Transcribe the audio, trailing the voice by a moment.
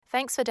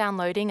Thanks for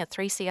downloading a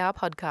 3CR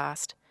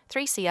podcast.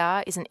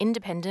 3CR is an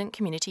independent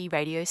community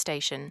radio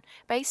station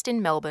based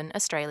in Melbourne,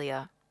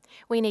 Australia.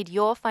 We need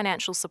your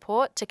financial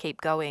support to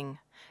keep going.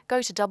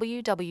 Go to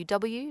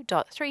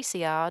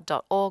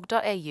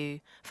www.3cr.org.au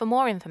for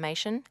more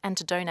information and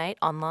to donate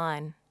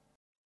online.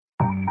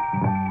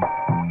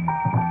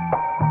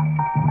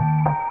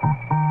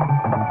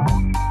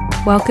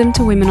 Welcome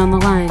to Women on the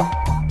Line,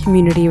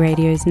 Community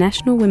Radio's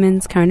National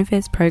Women's Current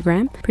Affairs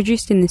program,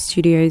 produced in the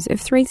studios of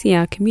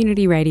 3CR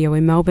Community Radio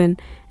in Melbourne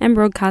and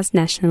broadcast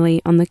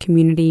nationally on the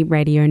Community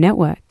Radio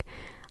Network.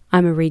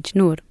 I'm Areej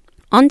Noor.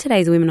 On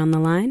today's Women on the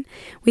Line,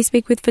 we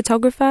speak with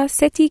photographer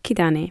Seti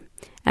Kidane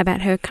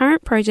about her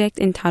current project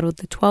entitled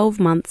The 12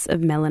 Months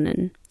of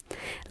Melanin.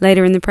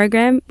 Later in the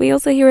program, we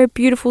also hear a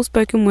beautiful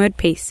spoken word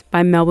piece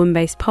by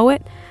Melbourne-based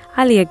poet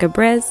Alia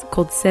Gabrez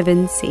called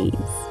Seven Seas.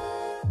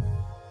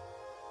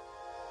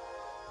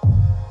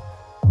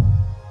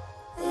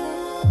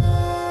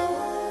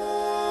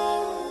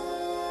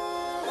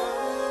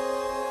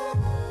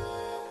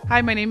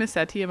 Hi, my name is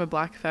Seti. I'm a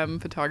black femme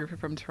photographer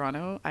from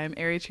Toronto. I'm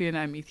Eritrean,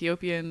 I'm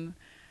Ethiopian.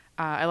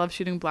 I love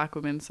shooting black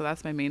women, so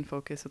that's my main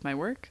focus with my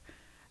work.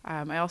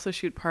 I also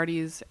shoot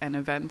parties and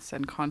events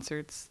and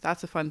concerts.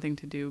 That's a fun thing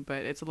to do,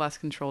 but it's a less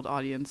controlled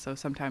audience, so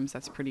sometimes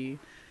that's pretty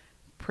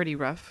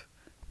rough.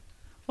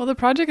 Well, the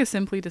project is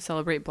simply to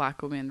celebrate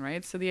black women,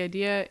 right? So the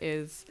idea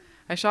is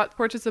I shot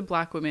portraits of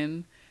black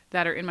women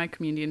that are in my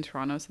community in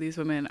Toronto. So these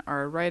women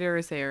are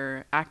writers, they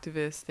are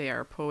activists, they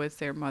are poets,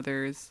 they are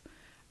mothers.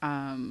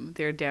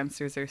 They're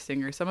dancers, they're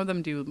singers. Some of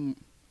them do,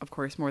 of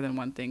course, more than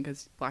one thing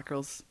because black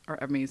girls are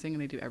amazing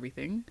and they do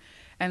everything.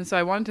 And so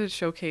I wanted to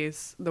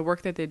showcase the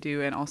work that they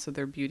do and also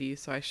their beauty.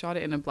 So I shot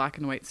it in a black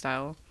and white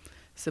style,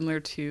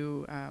 similar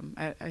to,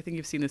 I think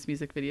you've seen this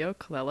music video,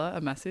 Kalela, A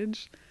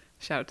Message.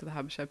 Shout out to the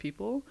Habesha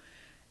people.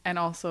 And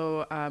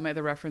also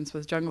the reference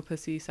was Jungle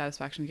Pussy,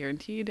 Satisfaction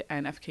Guaranteed,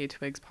 and FK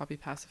Twigs, Poppy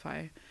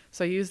Pacify.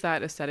 So I used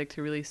that aesthetic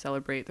to really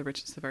celebrate the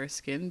richness of our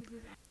skin.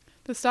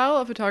 The style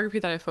of photography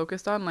that I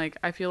focused on,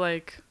 I feel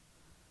like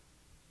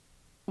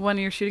when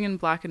you're shooting in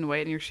black and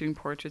white and you're shooting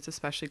portraits,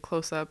 especially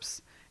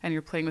close-ups, and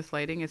you're playing with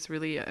lighting, it's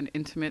really an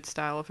intimate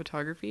style of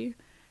photography.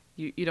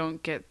 You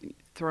don't get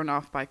thrown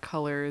off by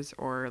colors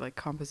or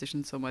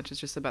composition so much.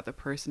 It's just about the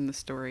person, the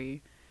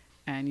story,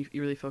 and you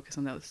really focus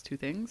on those two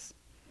things.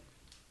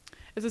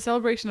 It's a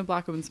celebration of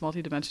black women's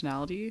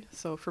multidimensionality.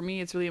 So for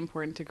me, it's really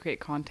important to create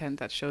content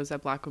that shows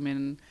that black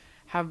women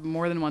have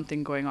more than one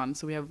thing going on.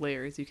 So we have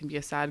layers. You can be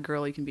a sad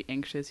girl, you can be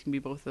anxious, you can be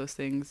both of those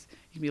things.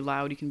 You can be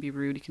loud, you can be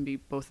rude, you can be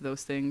both of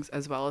those things,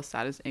 as well as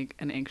sad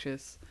and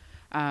anxious.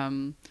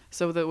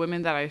 So the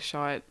women that I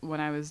shot,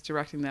 when I was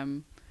directing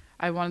them,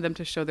 I wanted them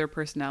to show their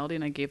personality,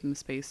 and I gave them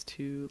space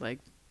to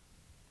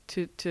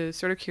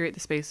sort of curate the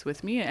space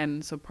with me.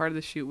 And so part of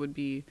the shoot would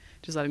be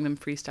just letting them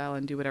freestyle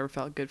and do whatever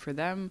felt good for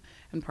them,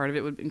 and part of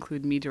it would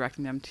include me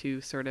directing them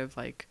to sort of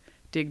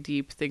dig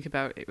deep, think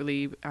about it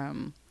really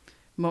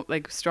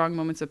strong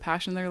moments of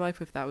passion in their life,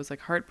 if that was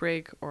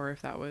heartbreak or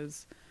if that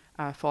was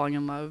falling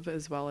in love,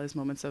 as well as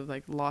moments of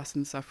loss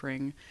and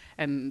suffering.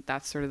 And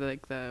that's sort of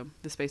the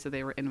space that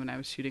they were in when I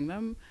was shooting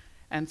them.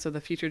 And so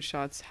the featured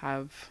shots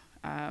have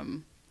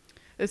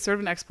it's sort of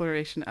an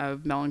exploration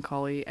of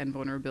melancholy and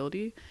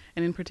vulnerability,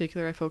 and in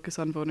particular I focus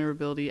on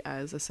vulnerability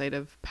as a site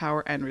of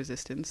power and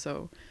resistance.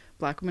 So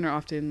black women are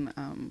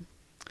often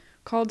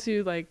called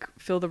to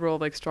fill the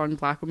role of strong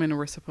black women, and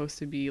we're supposed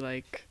to be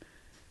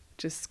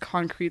just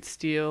concrete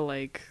steel,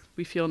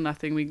 we feel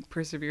nothing, we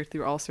persevere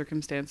through all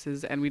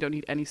circumstances, and we don't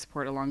need any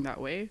support along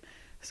that way.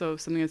 So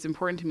something that's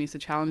important to me is to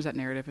challenge that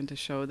narrative and to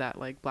show that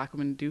black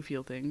women do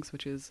feel things,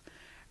 which is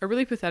a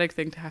really pathetic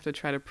thing to have to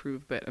try to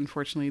prove, but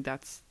unfortunately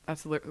that's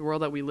the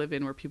world that we live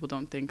in, where people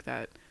don't think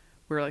that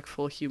we're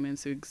full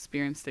humans who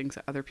experience things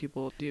that other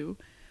people do.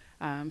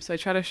 So I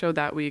try to show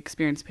that we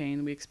experience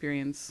pain, we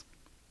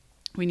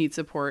need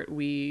support,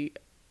 we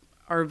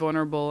are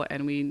vulnerable,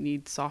 and we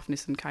need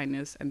softness and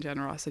kindness and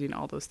generosity and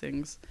all those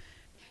things.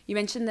 You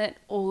mentioned that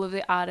all of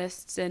the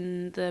artists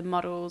and the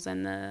models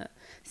and the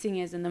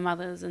singers and the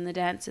mothers and the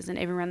dancers and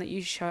everyone that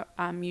you shot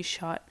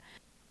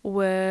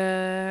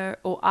were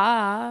or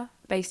are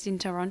based in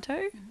Toronto.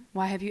 Mm-hmm.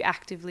 Why have you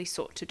actively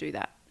sought to do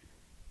that?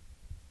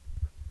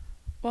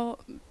 Well,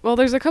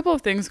 there's a couple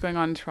of things going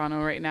on in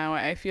Toronto right now.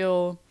 I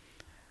feel,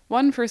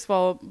 one, first of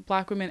all,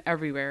 black women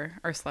everywhere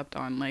are slept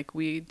on.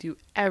 We do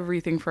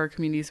everything for our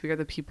communities. We are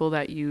the people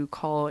that you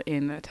call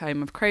in a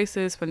time of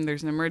crisis, when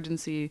there's an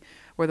emergency.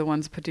 We're the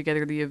ones who put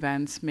together the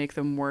events, make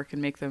them work,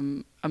 and make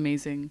them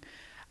amazing.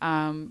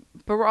 But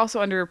we're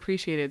also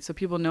underappreciated. So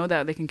people know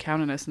that they can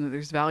count on us and that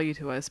there's value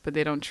to us, but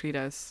they don't treat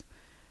us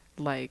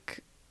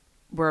like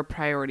we're a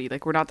priority.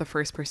 We're not the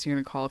first person you're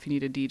going to call if you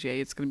need a DJ.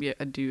 It's going to be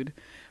a dude.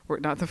 We're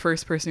not the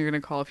first person you're going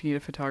to call if you need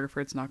a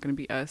photographer. It's not going to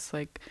be us.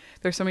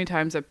 There's so many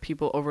times that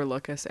people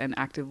overlook us and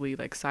actively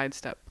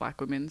sidestep black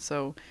women.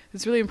 So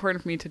it's really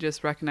important for me to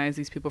just recognize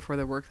these people for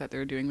the work that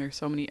they're doing. There's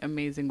so many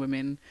amazing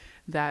women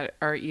that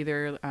are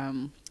either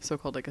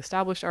so-called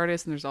established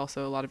artists, and there's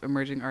also a lot of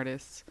emerging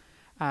artists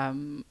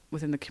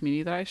within the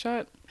community that I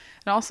shot.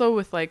 And also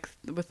with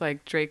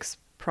Drake's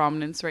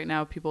prominence right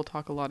now, people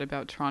talk a lot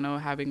about Toronto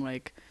having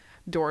like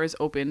doors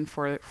open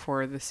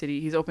for the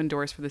city. He's opened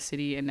doors for the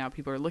city, and now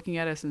people are looking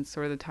at us, and it's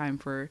sort of the time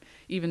for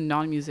even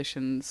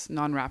non-musicians,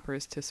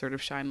 non-rappers to sort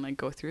of shine, like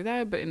go through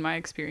that. But in my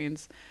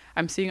experience,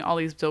 I'm seeing all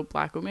these dope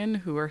Black women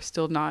who are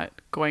still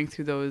not going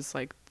through those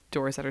like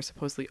doors that are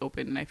supposedly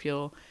open. And I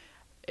feel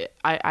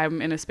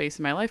I'm in a space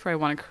in my life where I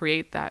want to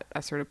create that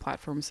sort of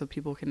platform so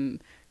people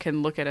can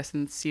look at us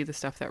and see the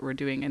stuff that we're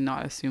doing, and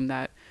not assume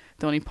that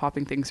the only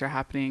popping things are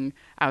happening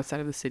outside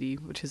of the city,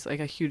 which is like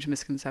a huge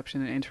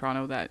misconception in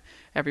Toronto, that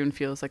everyone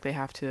feels like they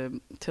have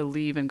to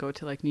leave and go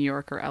to like New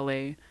York or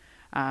LA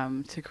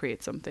to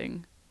create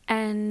something.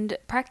 And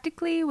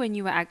practically, when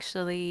you were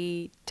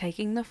actually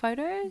taking the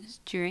photos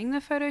during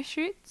the photo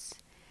shoots,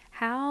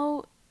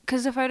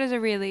 because the photos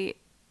are really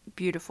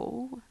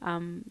beautiful,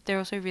 they're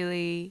also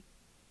really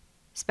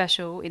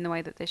special in the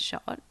way that they're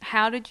shot.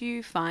 How did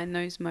you find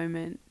those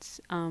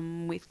moments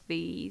with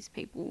these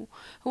people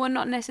who are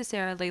not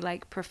necessarily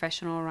like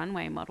professional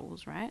runway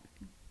models, right?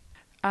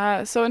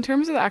 So in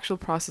terms of the actual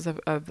process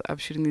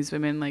of shooting these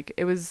women, like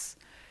it was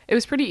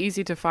pretty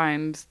easy to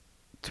find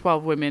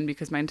 12 women,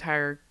 because my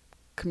entire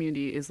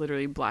community is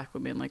literally Black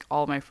women. Like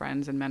all my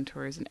friends and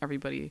mentors and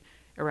everybody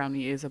around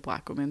me is a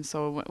Black woman.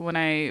 So when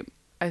I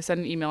sent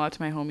an email out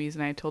to my homies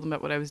and I told them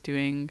about what I was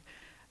doing,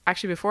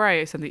 actually, before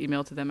I sent the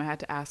email to them, I had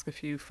to ask a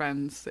few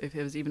friends if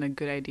it was even a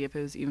good idea, if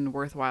it was even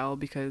worthwhile,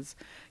 because,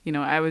 you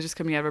know, I was just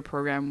coming out of a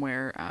program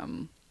where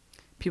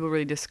people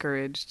really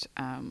discouraged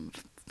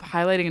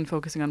highlighting and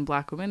focusing on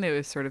Black women. It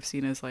was sort of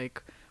seen as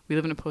like, we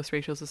live in a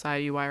post-racial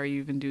society. Why are you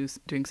even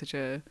doing such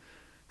a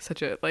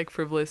like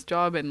frivolous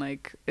job? And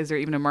like, is there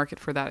even a market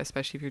for that,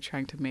 especially if you're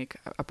trying to make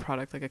a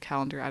product like a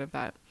calendar out of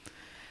that?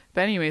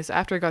 But anyways,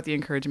 after I got the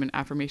encouragement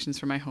affirmations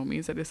from my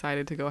homies, I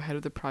decided to go ahead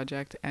with the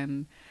project.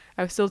 And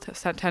I was still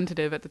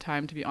tentative at the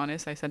time, to be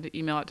honest. I sent an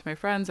email out to my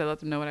friends. I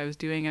let them know what I was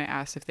doing, and I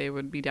asked if they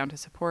would be down to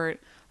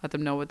support, let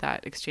them know what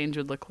that exchange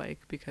would look like,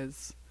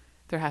 because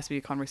there has to be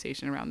a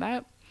conversation around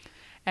that.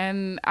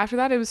 And after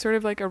that, it was sort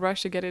of like a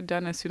rush to get it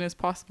done as soon as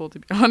possible, to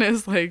be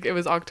honest. Like, it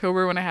was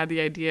October when I had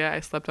the idea. I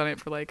slept on it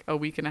for like a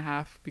week and a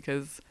half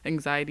because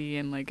anxiety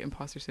and like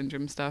imposter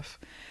syndrome stuff.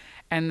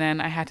 And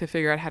then I had to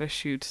figure out how to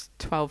shoot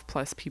 12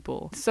 plus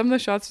people. Some of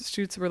the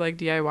shoots were like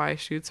DIY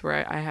shoots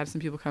where I had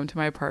some people come to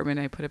my apartment.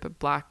 And I put up a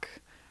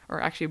black,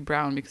 or actually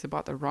brown, because I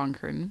bought the wrong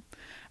curtain.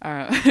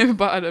 I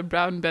bought a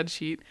brown bed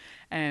sheet,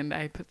 and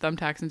I put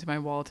thumbtacks into my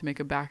wall to make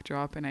a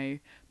backdrop. And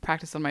I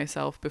practiced on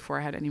myself before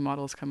I had any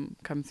models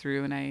come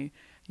through. And I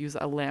used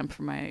a lamp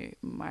from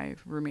my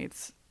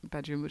roommate's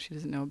bedroom, which she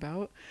doesn't know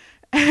about.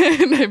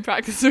 And I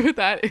practiced with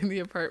that in the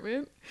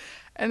apartment.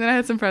 And then I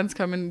had some friends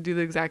come and do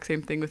the exact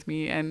same thing with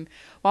me. And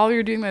while we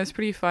were doing that, it was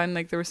pretty fun.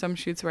 Like, there were some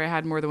shoots where I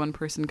had more than one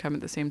person come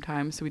at the same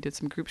time. So we did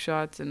some group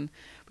shots, and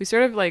we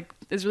sort of like,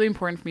 it's really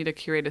important for me to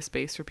curate a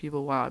space for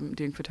people while I'm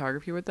doing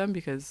photography with them,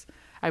 because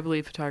I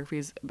believe photography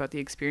is about the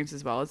experience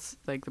as well as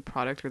like the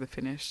product or the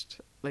finished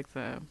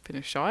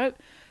shot.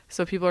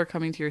 So people are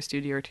coming to your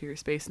studio or to your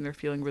space and they're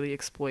feeling really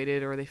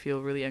exploited, or they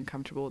feel really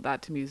uncomfortable.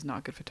 That to me is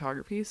not good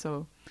photography.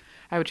 So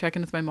I would check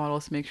in with my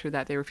models to make sure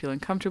that they were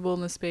feeling comfortable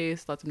in the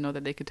space, let them know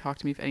that they could talk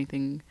to me if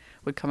anything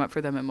would come up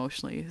for them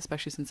emotionally,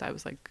 especially since I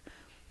was like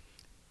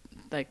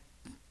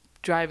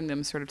driving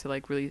them sort of to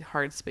like really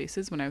hard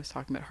spaces when I was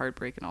talking about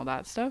heartbreak and all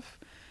that stuff.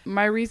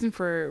 My reason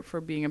for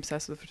being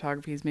obsessed with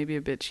photography is maybe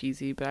a bit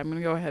cheesy, but I'm going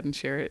to go ahead and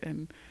share it,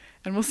 and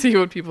we'll see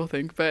what people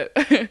think. But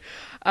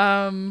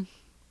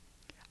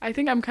I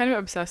think I'm kind of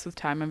obsessed with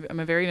time. I'm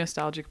a very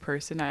nostalgic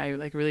person. I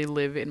like really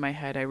live in my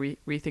head. I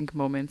rethink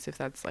moments, if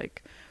that's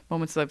like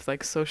moments of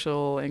like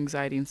social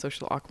anxiety and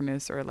social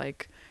awkwardness, or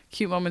like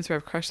cute moments where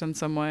I've crushed on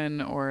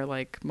someone, or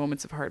like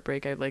moments of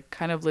heartbreak. I like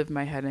kind of live in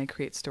my head and I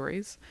create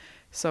stories.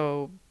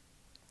 So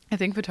I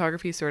think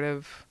photography sort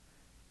of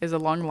is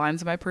along the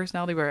lines of my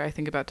personality, where I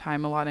think about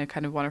time a lot and I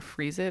kind of want to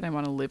freeze it and I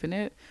want to live in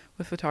it.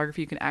 With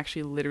photography, you can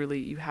actually literally,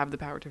 you have the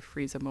power to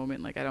freeze a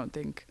moment. Like, I don't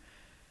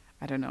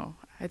know.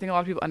 I think a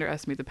lot of people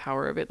underestimate the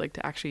power of it, like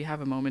to actually have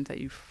a moment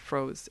that you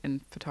froze in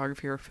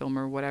photography or film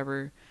or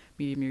whatever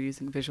medium you're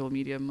using, visual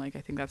medium. Like,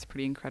 I think that's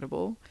pretty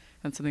incredible.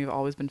 And something I've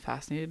always been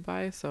fascinated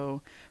by.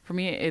 So for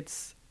me,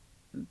 it's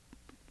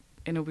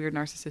in a weird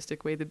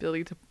narcissistic way, the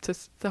ability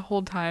to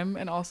hold time,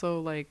 and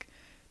also like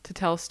to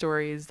tell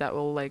stories that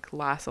will like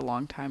last a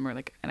long time, or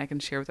like, and I can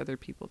share with other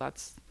people.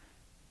 That's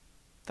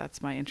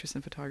my interest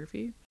in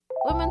photography.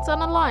 Women's on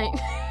the line.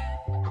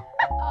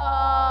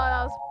 Oh,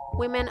 that was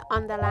Women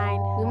on the line.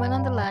 women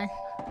on the line.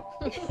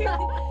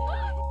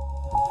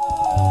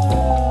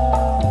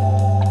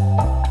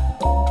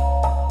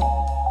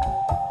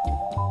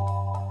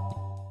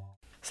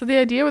 So the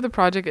idea with the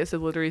project is to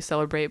literally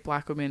celebrate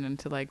Black women and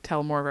to like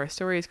tell more of our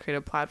stories, create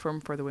a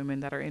platform for the women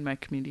that are in my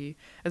community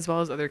as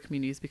well as other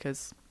communities,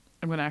 because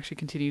I'm going to actually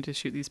continue to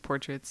shoot these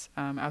portraits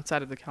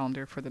outside of the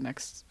calendar for the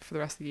rest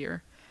of the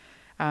year.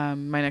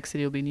 My next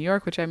city will be New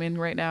York, which I'm in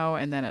right now,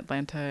 and then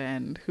Atlanta,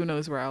 and who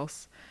knows where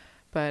else.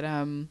 But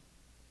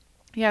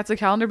Yeah, it's a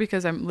calendar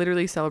because I'm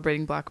literally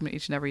celebrating Black women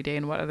each and every day.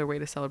 And what other way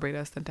to celebrate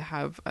us than to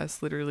have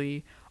us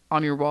literally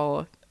on your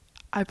wall?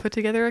 I put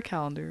together a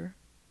calendar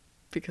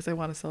because I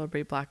want to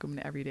celebrate Black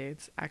women every day.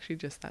 It's actually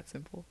just that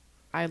simple.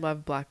 I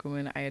love Black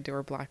women. I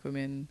adore Black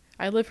women.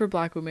 I live for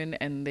Black women,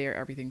 and they are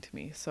everything to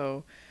me.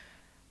 So,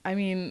 I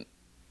mean,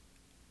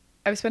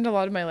 I've spent a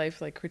lot of my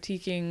life like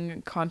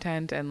critiquing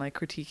content and like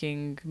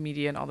critiquing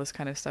media and all this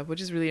kind of stuff, which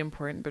is really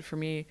important. But for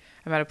me,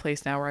 I'm at a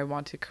place now where I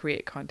want to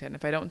create content.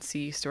 If I don't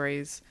see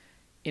stories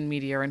in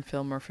media or in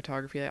film or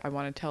photography, I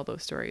want to tell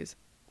those stories.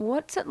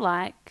 What's it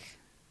like,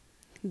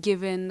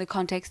 given the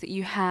context that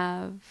you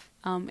have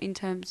in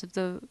terms of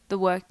the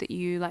work that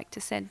you like to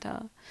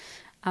centre,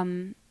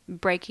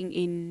 breaking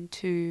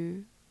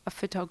into a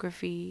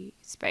photography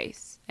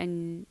space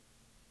and,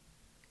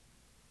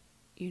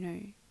 you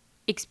know,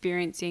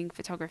 experiencing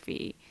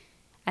photography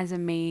as a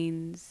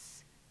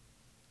means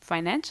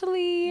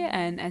financially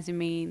and as a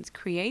means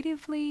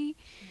creatively?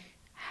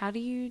 How do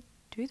you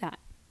do that?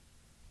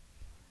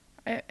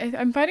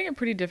 I'm finding it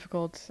pretty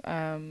difficult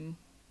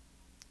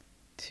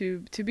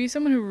to be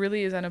someone who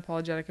really is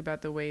unapologetic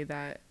about the way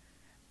that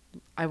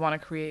I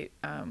want to create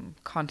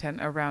content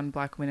around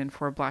Black women and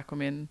for Black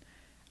women.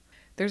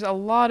 There's a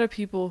lot of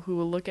people who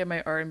will look at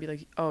my art and be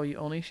like, oh, you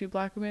only shoot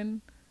Black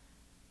women?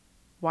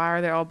 Why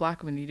are they all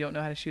Black women? You don't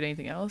know how to shoot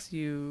anything else?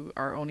 You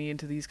are only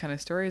into these kind of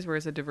stories?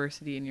 Where's the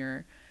diversity in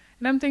your...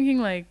 And I'm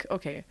thinking like,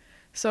 okay,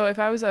 so if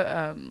I was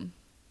a...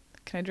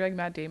 can I drag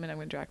Matt Damon? I'm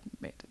going to drag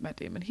Matt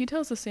Damon. He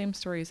tells the same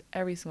stories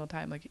every single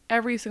time. Like,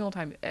 every single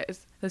time.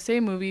 It's the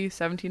same movie,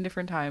 17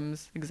 different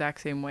times,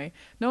 exact same way.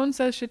 No one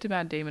says shit to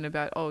Matt Damon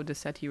about, oh, does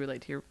Seti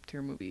relate to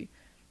your movie?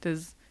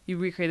 Does you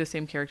recreate the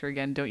same character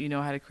again? Don't you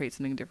know how to create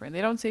something different?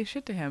 They don't say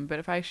shit to him. But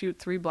if I shoot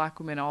 3 Black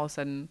women all of a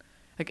sudden,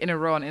 like in a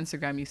row on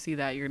Instagram, you see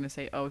that, you're going to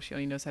say, oh, she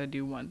only knows how to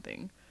do one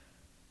thing.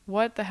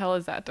 What the hell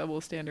is that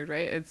double standard,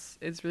 right? It's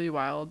really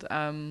wild.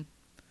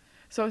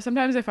 So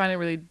sometimes I find it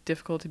really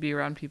difficult to be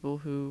around people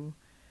who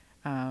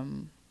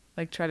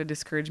like try to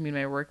discourage me in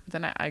my work, but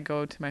then I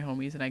go to my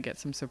homies and I get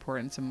some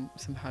support and some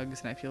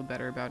hugs, and I feel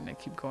better about it and I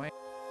keep going.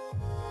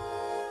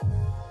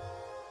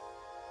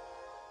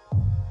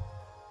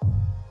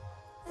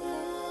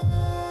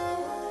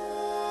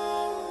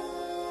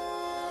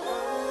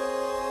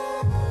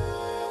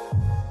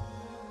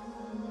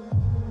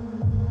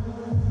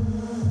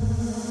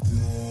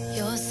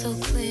 You're so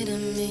clear to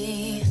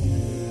me.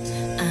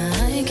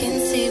 I can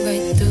see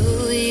right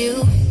through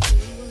you.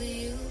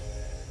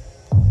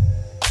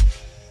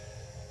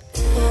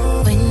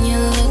 When you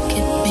look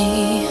at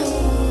me,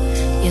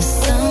 you're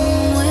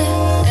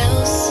somewhere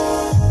else.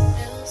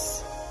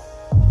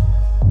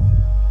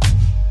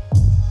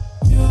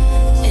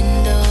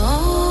 And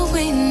all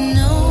we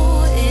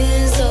know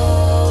is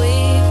all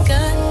we've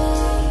got.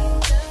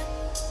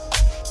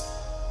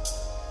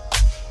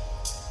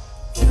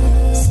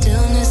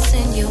 Stillness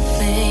in your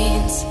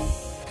veins.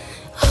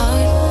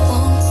 Heart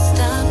won't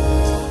stop.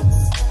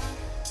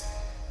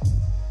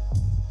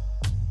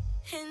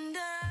 And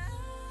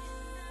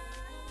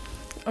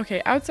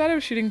Okay, outside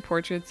of shooting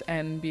portraits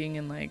and being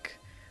in like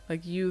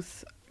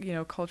youth, you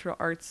know, cultural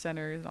arts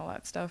centers and all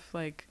that stuff,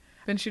 like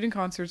I've been shooting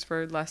concerts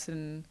for less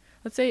than,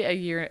 let's say, a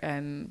year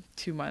and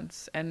 2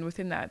 months, and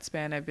within that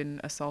span I've been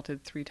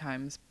assaulted 3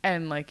 times,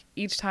 and like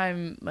each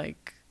time,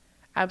 like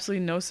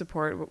absolutely no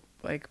support,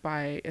 like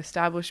by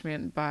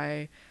establishment,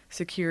 by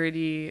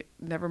security,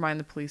 never mind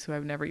the police, who I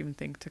would never even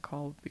think to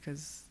call,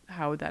 because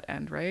how would that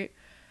end, right?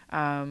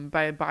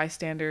 By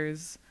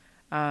bystanders.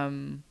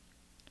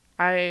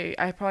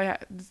 I probably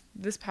had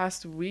this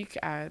past week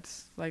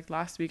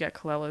last week at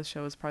Kalela's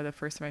show was probably the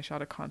first time I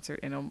shot a concert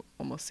in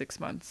almost 6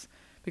 months,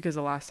 because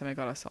the last time I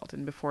got assaulted,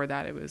 and before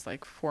that it was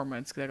like 4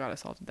 months because I got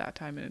assaulted that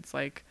time. And it's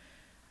like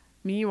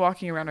me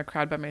walking around a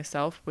crowd by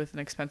myself with an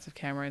expensive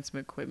camera and some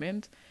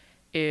equipment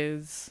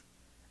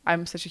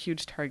I'm such a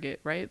huge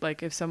target, right?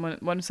 Like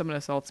when someone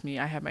assaults me,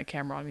 I have my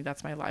camera on me.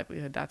 That's my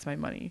livelihood. That's my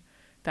money.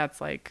 That's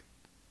like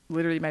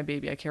literally my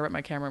baby. I care about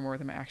my camera more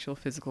than my actual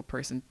physical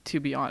person, to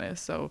be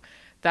honest. So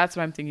that's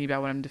what I'm thinking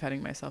about when I'm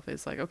defending myself,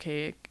 is like,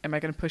 okay, am I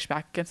going to push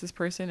back against this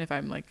person if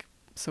I'm like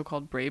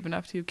so-called brave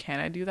enough to? Can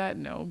I do that?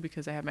 No,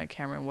 because I have my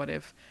camera. And what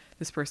if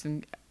this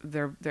person,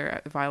 their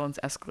violence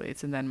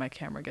escalates and then my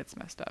camera gets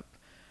messed up?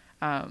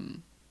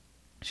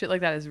 Shit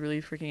like that is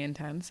really freaking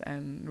intense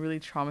and really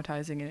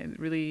traumatizing, and it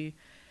really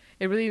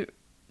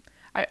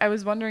I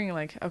was wondering,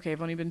 like, okay,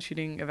 I've only been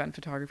shooting event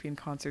photography and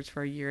concerts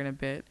for a year and a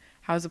bit.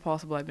 How is it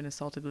possible I've been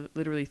assaulted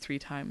literally 3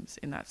 times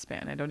in that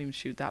span? I don't even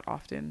shoot that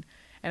often.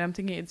 And I'm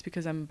thinking it's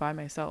because I'm by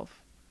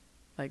myself.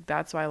 Like,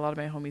 that's why a lot of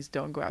my homies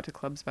don't go out to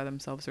clubs by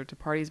themselves or to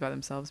parties by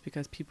themselves,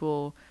 because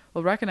people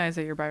will recognize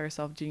that you're by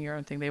yourself doing your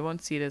own thing. They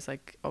won't see it as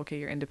like, okay,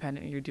 you're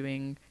independent,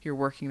 you're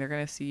working. They're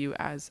going to see you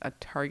as a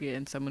target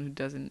and someone who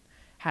doesn't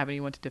have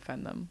anyone to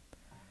defend them.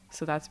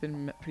 So that's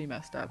been pretty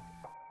messed up.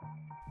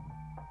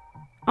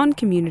 On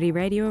community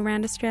radio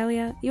around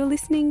Australia, you're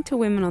listening to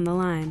Women on the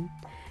Line.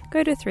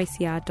 Go to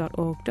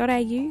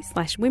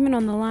 3cr.org.au/Women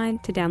on the Line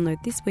to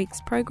download this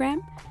week's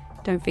program.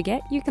 Don't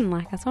forget, you can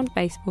like us on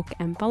Facebook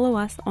and follow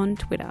us on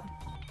Twitter.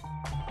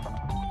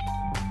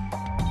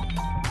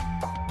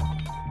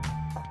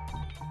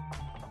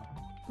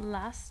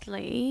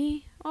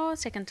 lastly, or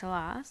second to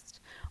last,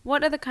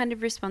 what are the kind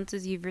of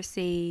responses you've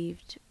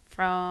received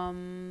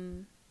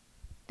from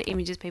the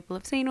images people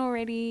have seen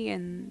already?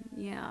 And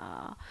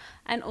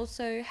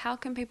also, how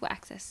can people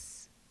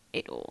access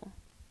it all?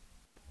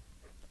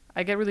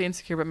 I get really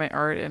insecure about my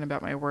art and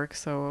about my work,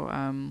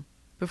 so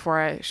before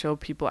I show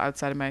people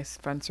outside of my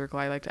friend circle,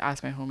 I like to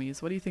ask my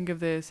homies, what do you think of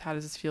this? How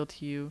does this feel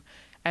to you?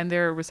 And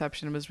their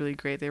reception was really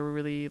great. They were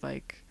really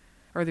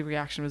the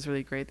reaction was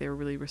really great. They were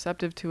really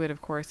receptive to it.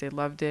 Of course, they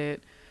loved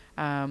it.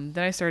 Then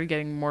I started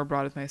getting more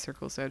broad with my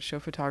circle. So I'd show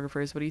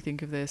photographers, what do you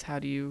think of this? How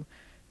do you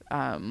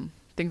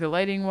think the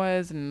lighting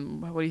was?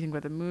 And what do you think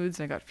about the moods?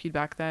 And I got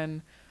feedback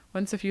then.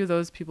 Once a few of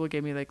those people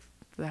gave me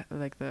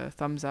the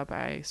thumbs up,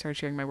 I started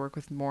sharing my work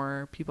with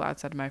more people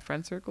outside of my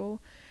friend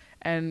circle.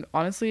 And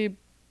honestly,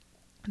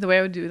 the way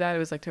I would do that, it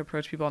was to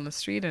approach people on the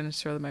street and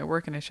show them my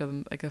work, and I show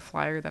them a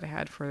flyer that I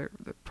had for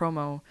the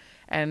promo,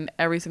 and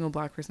every single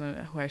Black person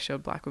who I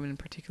showed, Black women in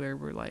particular,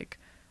 were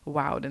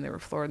wowed, and they were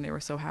floored, and they were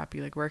so happy.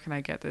 Where can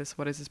I get this?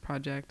 What is this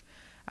project?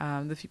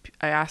 I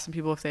asked some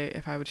people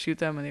if I would shoot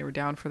them, and they were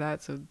down for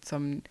that. So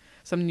some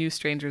new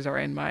strangers are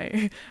in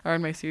my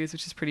series,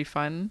 which is pretty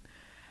fun.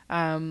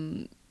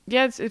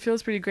 It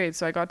feels pretty great.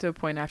 So I got to a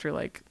point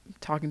after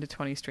talking to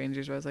 20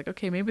 strangers where I was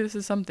okay, maybe this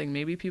is something.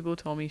 Maybe people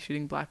told me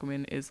shooting Black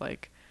women is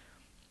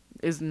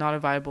not a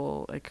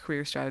viable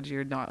career strategy,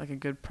 or not a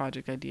good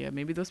project idea.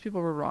 Maybe those people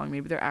were wrong.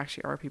 Maybe there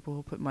actually are people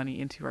who put money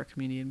into our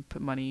community and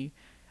put money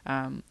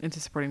into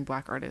supporting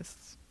Black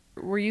artists.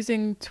 We're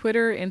using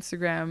Twitter,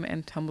 Instagram,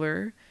 and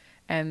Tumblr,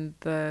 and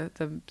the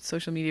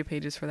social media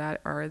pages for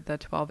that are the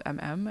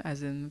 12mm,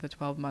 as in the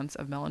 12 months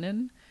of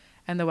melanin.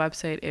 And the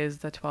website is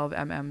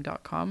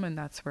the12mm.com, and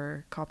that's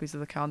where copies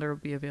of the calendar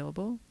will be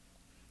available.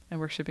 And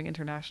we're shipping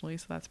internationally,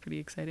 so that's pretty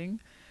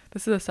exciting.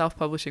 This is a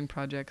self-publishing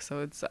project,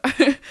 so it's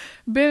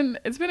been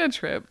a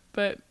trip,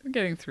 but we're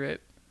getting through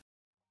it.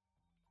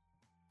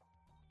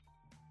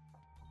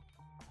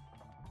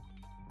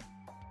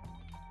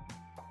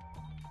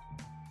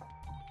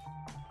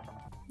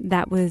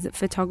 That was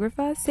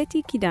photographer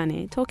Seti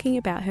Kidane talking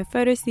about her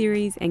photo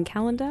series and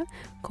calendar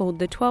called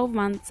The 12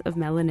 Months of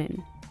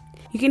Melanin.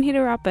 You can hit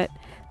her up at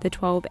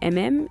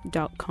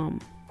the12mm.com.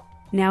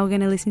 Now we're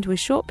going to listen to a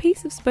short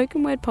piece of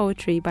spoken word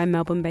poetry by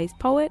Melbourne-based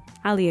poet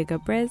Alia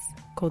Gabrez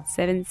called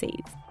 7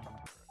 Seeds.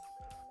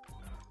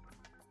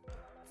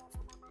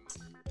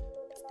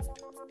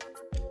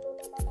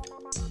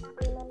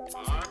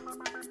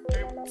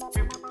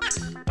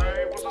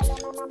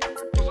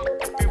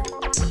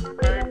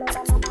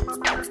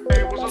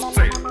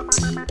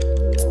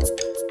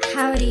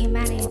 How do you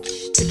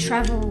manage to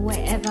travel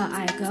wherever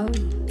I go?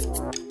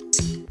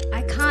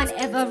 I can't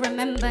ever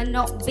remember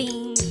not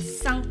being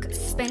sunk,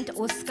 spent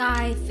or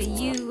sky for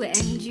you,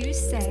 and you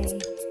say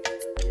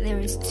there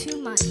is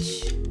too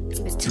much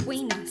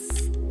between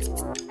us.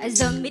 As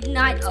though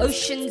midnight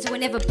oceans were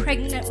never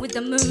pregnant with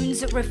the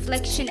moon's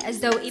reflection, as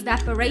though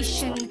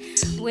evaporation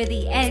were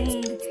the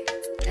end,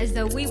 as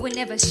though we were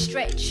never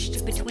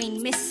stretched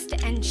between mist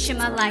and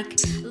shimmer, like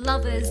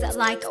lovers,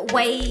 like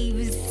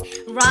waves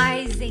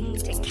rising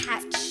to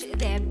catch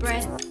their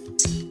breath.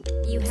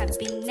 You have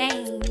been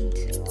named.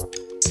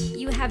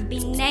 You have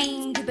been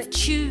named, but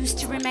choose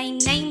to remain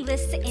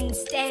nameless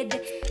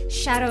instead.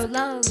 Shadow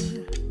love,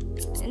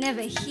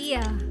 never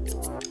here,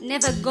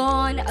 never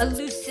gone,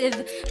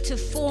 elusive to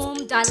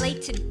form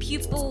dilated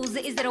pupils.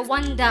 Is it a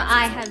wonder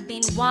I have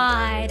been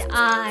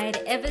wide-eyed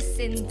ever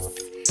since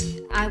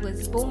I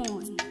was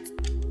born?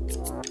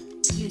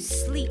 You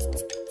sleep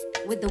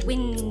with the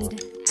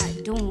wind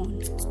at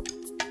dawn.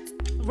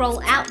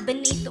 Roll out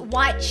beneath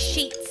white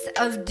sheets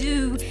of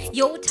dew,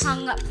 your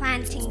tongue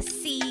planting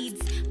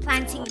seeds,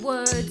 planting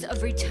words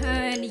of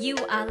return. You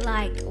are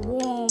like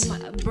warm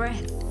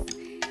breath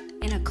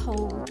in a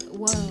cold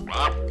world.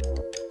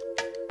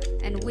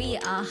 And we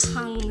are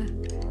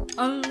hung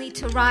only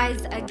to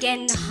rise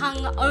again,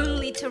 hung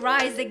only to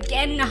rise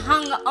again,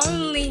 hung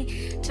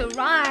only to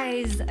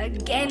rise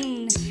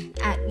again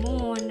at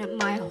morn.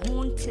 My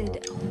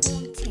haunted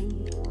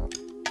haunting,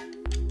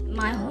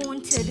 my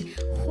haunted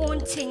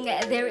haunting.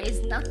 There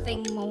is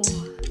nothing more.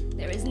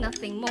 There is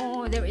nothing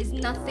more. There is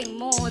nothing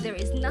more. There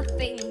is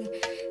nothing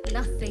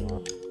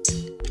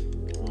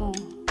more.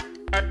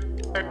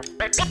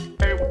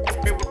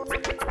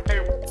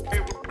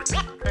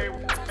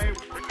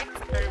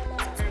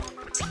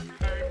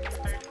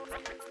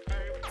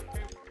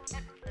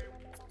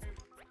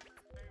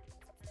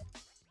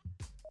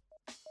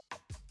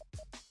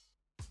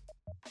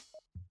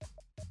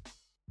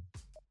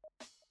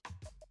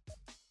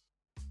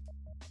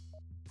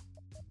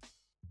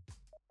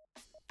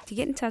 To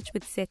get in touch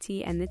with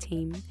Seti and the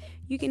team,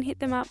 you can hit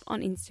them up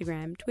on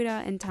Instagram, Twitter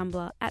and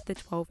Tumblr at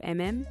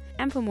the12mm,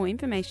 and for more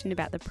information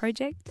about the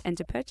project and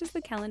to purchase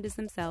the calendars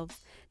themselves,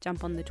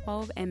 jump on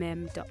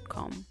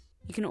the12mm.com.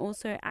 You can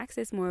also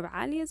access more of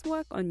Alia's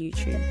work on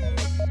YouTube.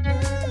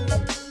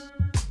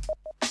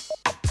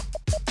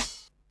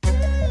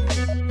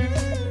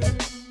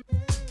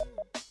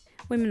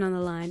 Women on the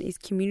Line is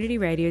Community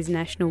Radio's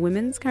national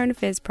women's current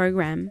affairs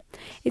program.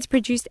 It's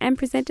produced and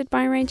presented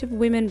by a range of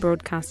women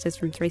broadcasters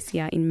from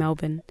 3CR in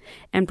Melbourne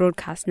and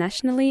broadcast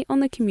nationally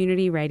on the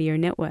Community Radio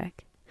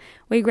Network.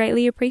 We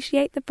greatly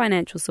appreciate the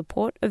financial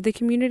support of the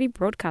Community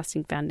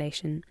Broadcasting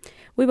Foundation.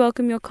 We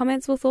welcome your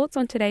comments or thoughts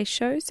on today's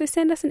show, so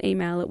send us an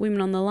email at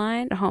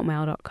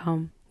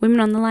womenontheline@hotmail.com.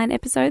 Women on the Line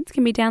episodes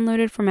can be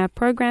downloaded from our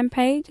program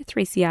page,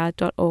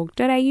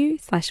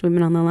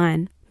 3cr.org.au/Women on the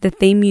Line. The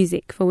theme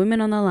music for Women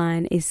on the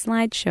Line is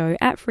Slideshow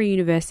at Free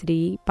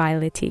University by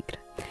Le Tigre.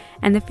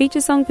 And the feature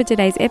song for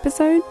today's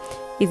episode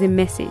is A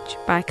Message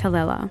by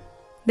Kalela.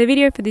 The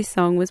video for this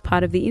song was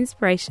part of the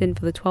inspiration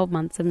for the 12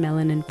 months of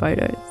Melanin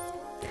photos.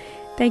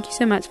 Thank you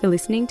so much for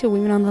listening to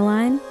Women on the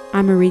Line.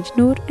 I'm Arij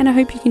Noor, and I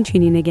hope you can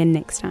tune in again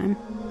next time.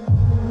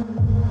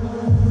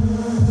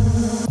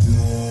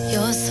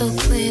 You're so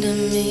clear to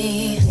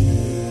me.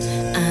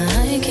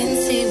 I can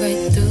see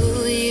right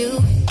through you.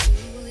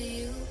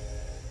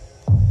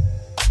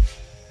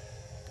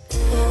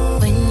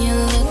 When you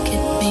look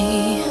at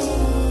me,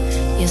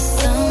 you're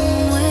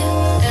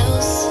somewhere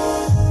else.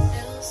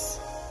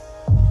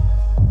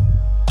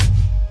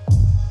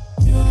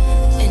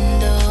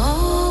 And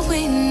all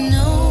we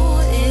know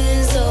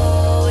is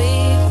all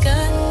we've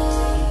got.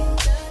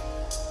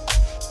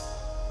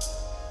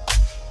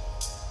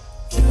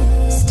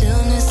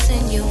 Stillness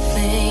in your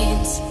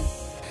veins,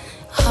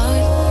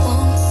 heart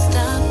won't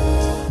stop.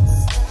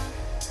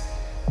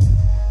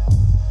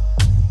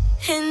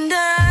 And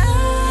never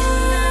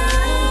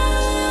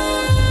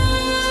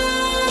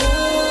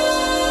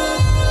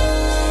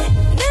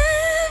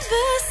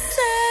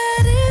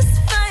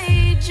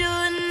satisfied,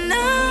 you're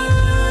not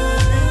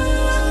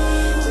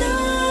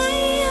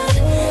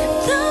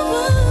the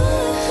one.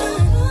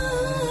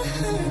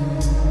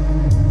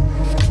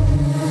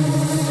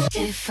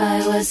 If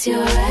I was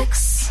your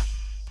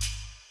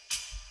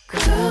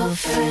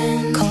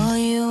ex-girlfriend, call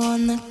you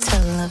on the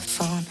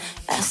telephone,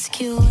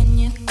 ask you when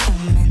you're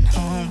coming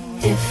home.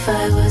 If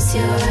I was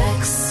your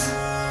ex